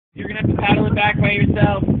You're gonna have to paddle it back by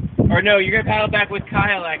yourself. Or no, you're gonna paddle it back with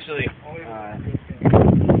Kyle, actually.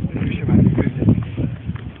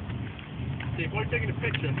 Steve, why are you taking a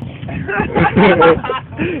picture?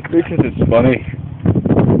 Because it's funny.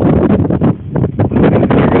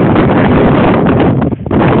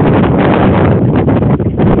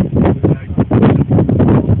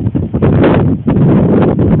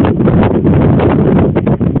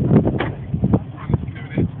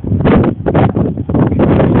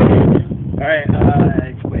 Alright,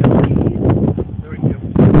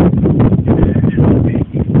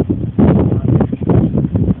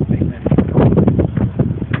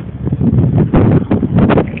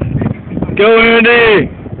 Go, Andy!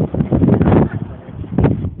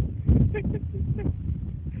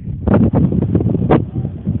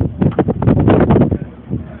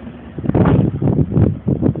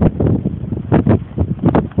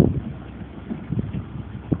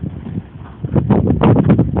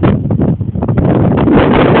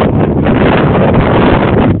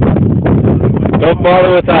 Don't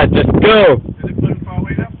bother with that, just go! Is it putting far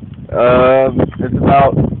away now? It's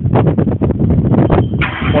about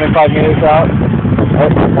 25 meters out. Oh,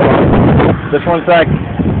 hold on. Just 1 sec.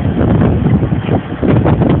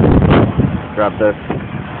 Grab this.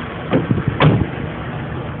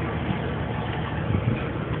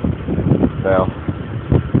 Fail.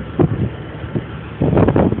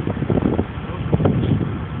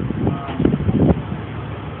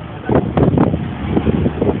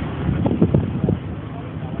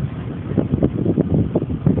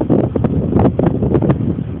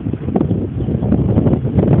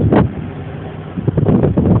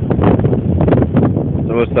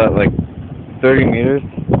 So what's that, like 30 meters?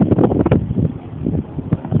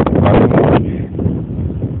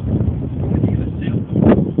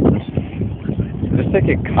 Just take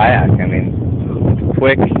a kayak. I mean, it's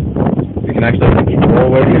quick. You can actually control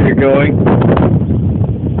where you're going.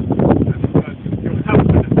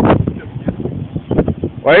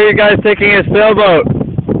 Why are you guys taking a sailboat?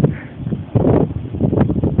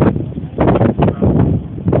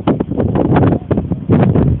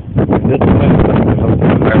 This one is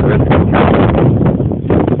high risk encounter.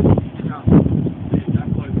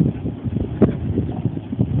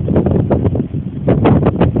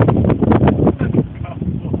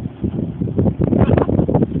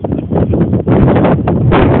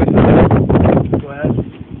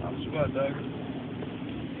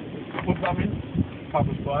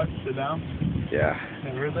 Papa spot, sit down. Yeah.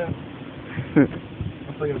 Never heard that? I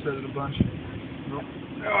think I've said it a bunch. Nope.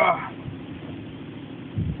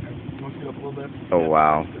 Want to get up a little bit? Oh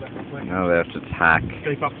wow. Get up real quick. Now they have to tack.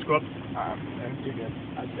 Okay, Papa squat. Yeah, you're good.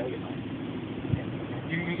 I'll get mine.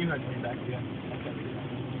 You're not going back again.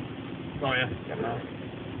 Oh yeah.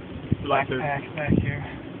 backpack back here.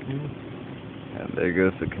 And there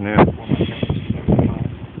goes the canoe.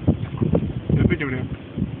 Good video now.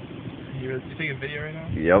 You taking a video right now?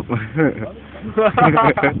 Yep.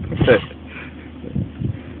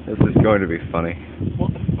 This is going to be funny.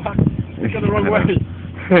 What the fuck? You got the wrong way.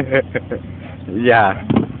 Yeah.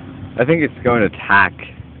 I think it's going to tack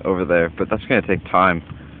over there, but that's going to take time.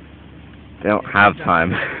 They don't have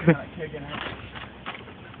time.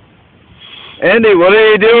 Andy, what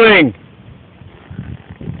are you doing?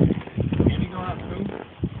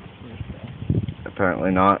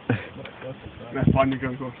 Apparently not. That's fine, you're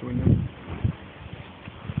going to go off the window.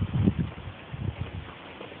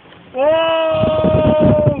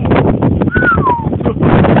 Whoa! That's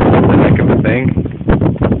a heck of a thing.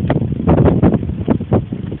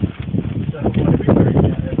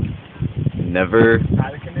 Never.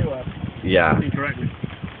 Tie the canoe up. Yeah. Incorrectly.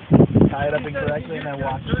 Tie it up incorrectly and then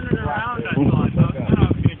walk. Turn it around, I thought. I don't know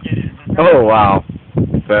if you could get it. Oh wow.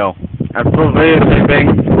 Fail. Absolutely sleeping.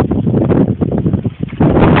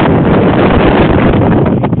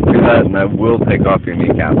 Do that and I will take off your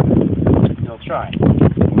kneecap. You'll try.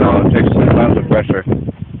 No, it takes 6 pounds of pressure.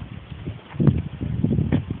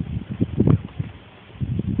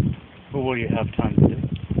 But will you have time to do it?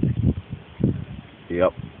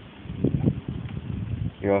 Yep.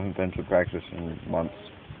 You haven't been to practice in months.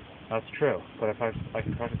 That's true, but if I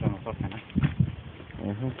can practice on myself, can I?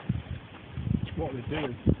 Mhm. What we do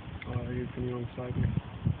is, you can go inside me.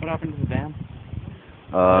 What happened to the dam?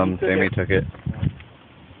 Sammy took it.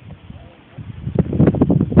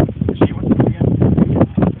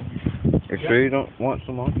 You sure you don't want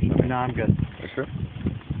some more? No, I'm good. You sure?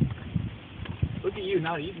 Look at you,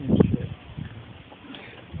 now eating this shit.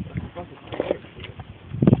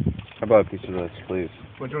 How about a piece of this, please?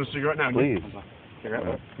 What, do you want a cigarette now? Please.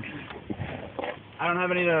 Cigarette? I don't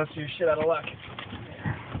have any to see shit out of luck.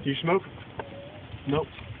 Do you smoke? Nope.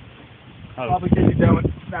 Oh. Probably get you down with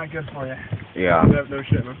not good for you. Yeah. No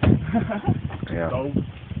shit, man. Yeah. Dog.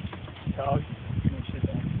 No shit,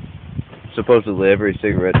 dog. Supposedly every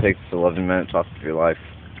cigarette takes 11 minutes off of your life.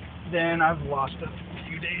 Then I've lost a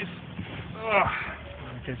few days. Ugh.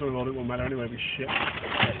 Okay, so it won't matter anyway, but shit.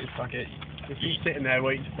 Yeah, fuck it. Just keep sitting there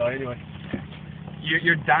waiting to die anyway.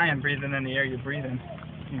 You're dying breathing in the air you're breathing.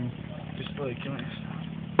 You're slowly killing yourself.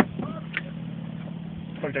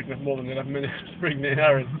 Probably taking us more than 11 minutes to breathe the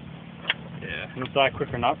air in. Yeah. You'll die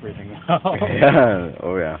quicker not breathing. Yeah.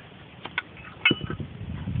 Oh yeah.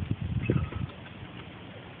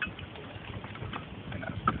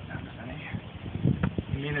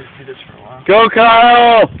 I mean to do this for a while. Go,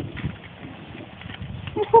 Kyle!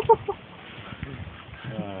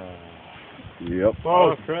 Yep.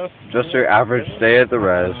 Oh, Chris. Just your average day at the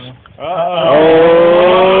res. Oh!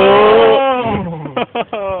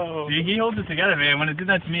 He holds it together, man. When it did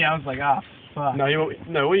that to me, I was like, fuck. No, he won't.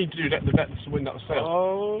 No, we need to do that. The vet's win that sail.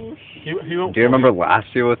 Oh. He won't. Do you remember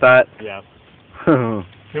last year with that? Yeah.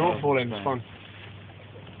 He won't fall in. It's fun.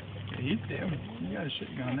 Yeah, he's damn. You got his shit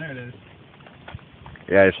going. There it is.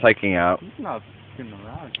 Yeah, he's hiking out. He's not getting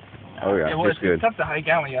around. Oh yeah, Well, he's it's good. tough to hike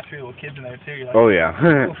out when you got 3 little kids in there too. You're like, Oh yeah.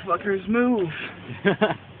 oh, fuckers, move.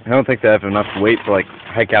 I don't think they have enough weight to like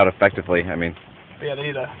hike out effectively. I mean. But yeah, they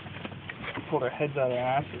need to pull their heads out of their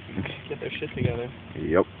asses and get their shit together.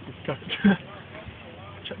 Yep.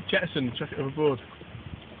 Jettison, chuck it overboard.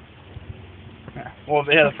 Yeah. Well,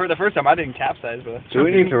 yeah, the first time I didn't capsize, but. Do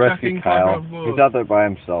we need to rescue Kyle? He's out there by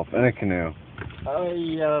himself in a canoe. Oh,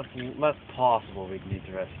 yeah, that's possible we need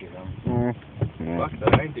to rescue him. Fuck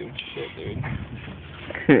that, I ain't doing shit, dude.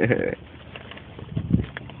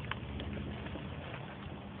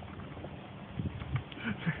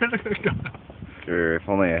 Sure, if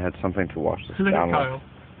only I had something to wash this Look down at with.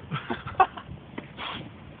 Kyle.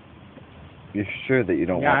 You're sure that you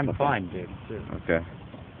don't Yeah, want I'm something? fine, dude. Seriously. Okay.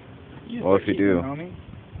 Well, if you do.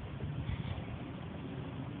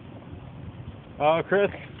 Oh, Chris.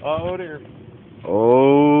 Oh, dear.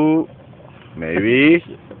 Oh, maybe.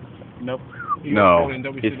 Nope. No,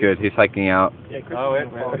 he's good. He's hiking out. Yeah, Chris Oh,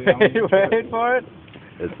 wait, wait for it.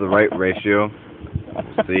 It's the right ratio.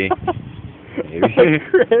 See? Maybe.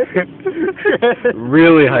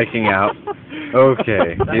 Really hiking out.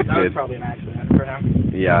 Okay, he's that was good. probably an accident for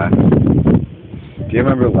him. Yeah. Do you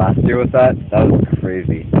remember last year with that? That was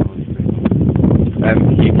crazy.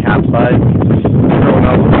 And he capsized. Everyone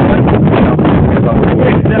else was like, he's on the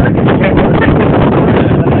way.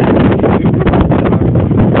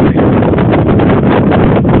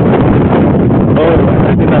 Oh,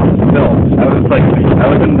 I did that still. I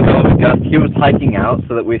was in the middle of a gust. He was hiking out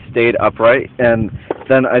so that we stayed upright, and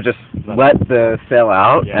then I just let the sail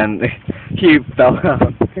out, and he fell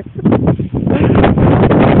out.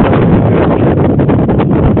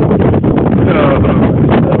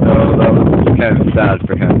 Oh, that was kind of sad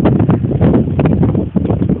for him.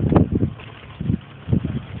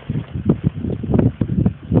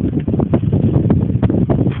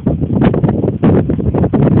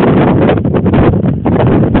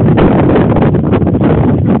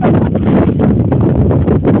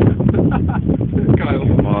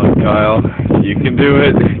 Come on, Kyle. You can do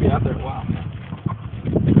it. Be out there, wow.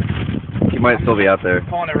 He might still be out there. I'm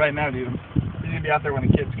calling it right now, dude. He's gonna be out there when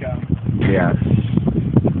the kids come. Yeah.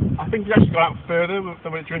 I think you actually go out further with the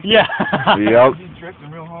way it drifts. Yeah. Yep. He's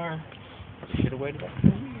drifting real hard. They should have waited up.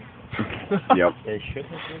 Yep. They should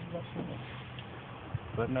have waited up.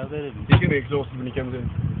 But no, they didn't. He's gonna be exhausted when he comes in.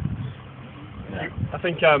 Yeah. I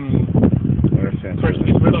think Understand. person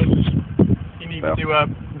just realised he needs Yeah. to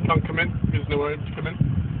can't come in. There's nowhere to come in.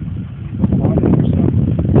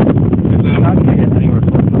 How do you get anywhere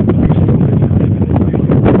close?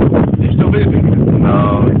 He's still visiting.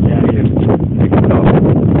 No, Yeah, you can tell.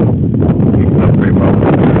 You can tell pretty well.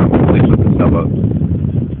 At least with the sailboat.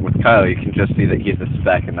 With Kyle, you can just see that he's a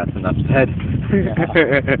speck, and that's enough said.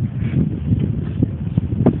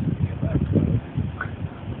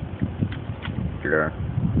 Sure.